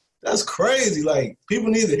like, that's crazy. Like people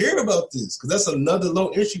need to hear about this because that's another low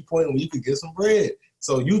entry point where you could get some bread.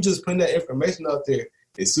 So you just putting that information out there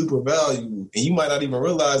is super valuable, and you might not even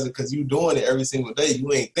realize it because you doing it every single day.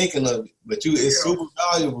 You ain't thinking of it, but it's super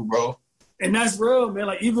valuable, bro. And that's real, man.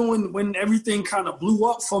 Like, even when everything kind of blew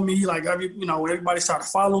up for me, like, when everybody started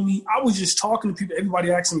following me, I was just talking to people. Everybody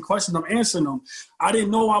asking me questions. I'm answering them. I didn't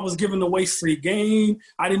know I was giving away free game.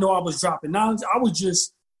 I didn't know I was dropping knowledge. I was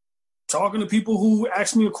just talking to people who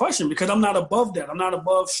asked me a question because I'm not above that. I'm not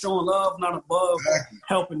above showing love. I'm not above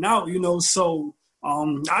helping out, So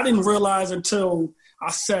I didn't realize until I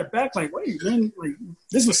sat back like, wait, man, like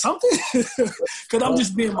this was something? Because I'm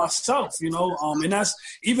just being myself, and that's,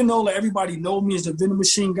 even though like everybody know me as the vending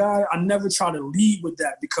machine guy, I never try to lead with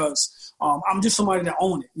that because I'm just somebody that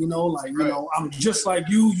own it, I'm just like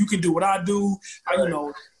you. You can do what I do.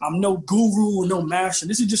 I'm no guru or no master.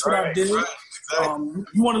 This is just what I did. Exactly.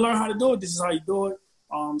 You want to learn how to do it, this is how you do it.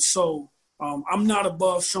 I'm not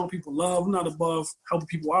above showing people love. I'm not above helping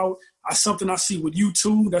people out. That's something I see with you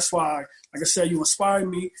too. That's why, like I said, you inspire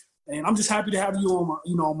me, and I'm just happy to have you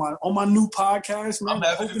on my new podcast, man. I'm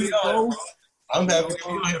happy to be on. I'm happy to be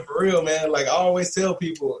on here for real, man. Like I always tell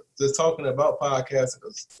people, just talking about podcasts,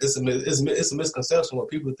 it's a misconception what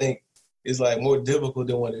people think is like more difficult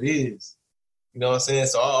than what it is. You know what I'm saying?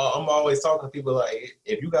 So I'm always talking to people like,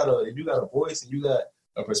 if you got a voice and you got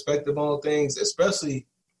a perspective on things, especially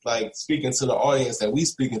like speaking to the audience that we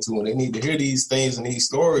speaking to, and they need to hear these things and these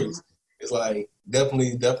stories, it's like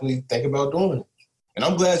definitely think about doing it. And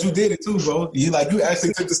I'm glad you did it too, bro. You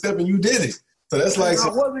actually took the step and you did it. So that's like I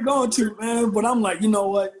wasn't going to, man, but I'm like, you know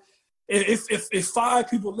what? If 5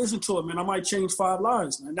 people listen to it, man, I might change 5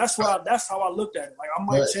 lives, man. That's how I looked at it. Like, I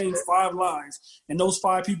might change 5 lives, and those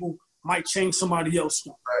 5 people might change somebody else,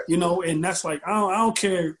 you know. And that's like, I don't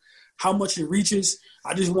care how much it reaches.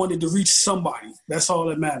 I just wanted to reach somebody. That's all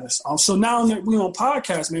that matters. So now that we're on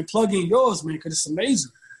podcast, man, plug in yours, man, because it's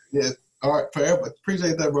amazing. Yeah. All right. For everybody,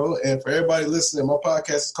 appreciate that, bro. And for everybody listening, my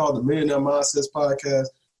podcast is called the Millionaire Mindsets Podcast.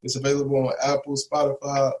 It's available on Apple,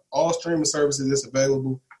 Spotify, all streaming services. It's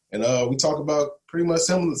available. And we talk about pretty much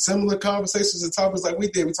similar conversations and topics like we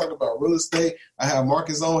did. We talked about real estate. I have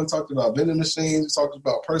Marcus on. We talked about vending machines. We talked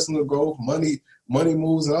about personal growth, money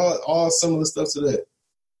moves, and all similar stuff to that.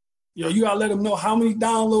 Yo, you gotta let them know how many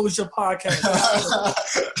downloads your podcast.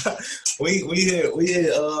 we hit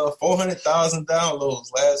 400,000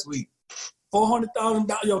 downloads last week.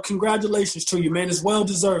 400,000. Yo, congratulations to you, man. It's well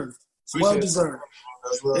deserved. It's well deserved.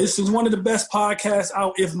 This is one of the best podcasts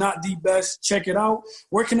out, if not the best. Check it out.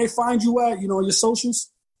 Where can they find you at? You know, your socials?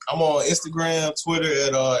 I'm on Instagram, Twitter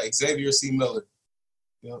at Xavier C. Miller.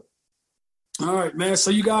 Yep. All right, man. So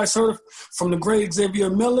you guys heard from the great Xavier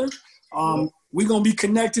Miller. We're going to be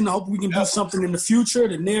connecting. I hope we can do something in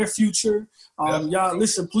the near future. Y'all,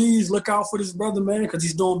 listen, please look out for this brother, man, because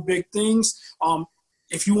he's doing big things.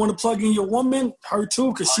 If you want to plug in your woman, her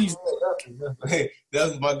too, because she's –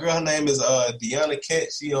 my girl, her name is Deanna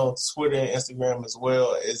Kent. She on Twitter and Instagram as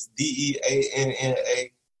well. It's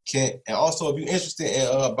DEANNA Kent. And also, if you're interested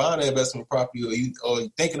in buying an investment property or you're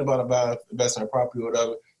thinking about buying investment property or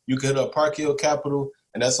whatever, you can hit up Park Hill Capital,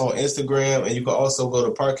 and that's on Instagram. And you can also go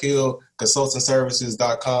to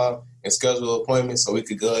parkhillconsultingservices.com and schedule an appointment so we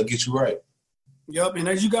could get you right. Yep, and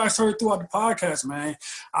as you guys heard throughout the podcast, man,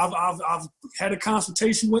 I've had a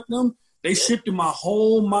consultation with them. They shifted my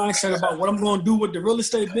whole mindset about what I'm going to do with the real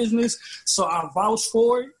estate business. So I vouch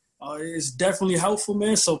for it. It's definitely helpful,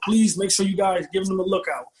 man. So please make sure you guys give them a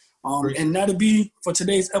lookout. And that'll be for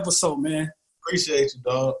today's episode, man. Appreciate you,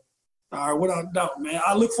 dog. All right, without doubt, man.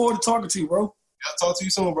 I look forward to talking to you, bro. I'll talk to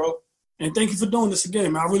you soon, bro. And thank you for doing this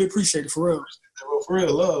again, man. I really appreciate it, for real. For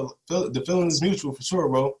real, love. The feeling is mutual, for sure,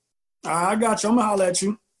 bro. All right, I got you. I'm going to holler at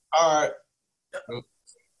you. All right. Yep.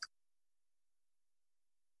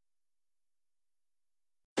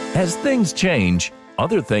 As things change,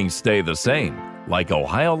 other things stay the same, like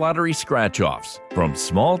Ohio Lottery scratch-offs. From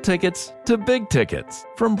small tickets to big tickets,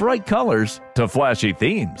 from bright colors to flashy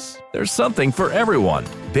themes. There's something for everyone.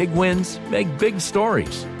 Big wins make big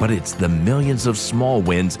stories, but it's the millions of small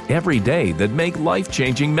wins every day that make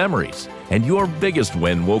life-changing memories. And your biggest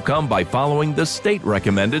win will come by following the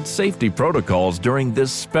state-recommended safety protocols during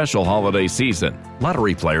this special holiday season.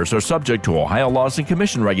 Lottery players are subject to Ohio laws and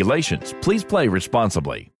commission regulations. Please play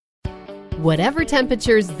responsibly. Whatever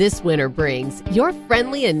temperatures this winter brings, your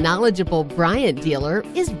friendly and knowledgeable Bryant dealer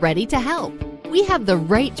is ready to help. We have the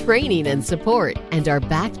right training and support and are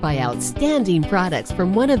backed by outstanding products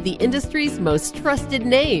from one of the industry's most trusted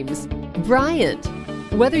names, Bryant.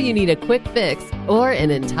 Whether you need a quick fix or an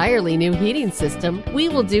entirely new heating system, we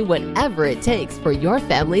will do whatever it takes for your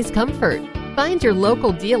family's comfort. Find your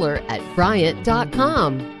local dealer at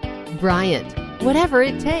Bryant.com. Bryant, whatever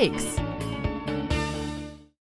it takes.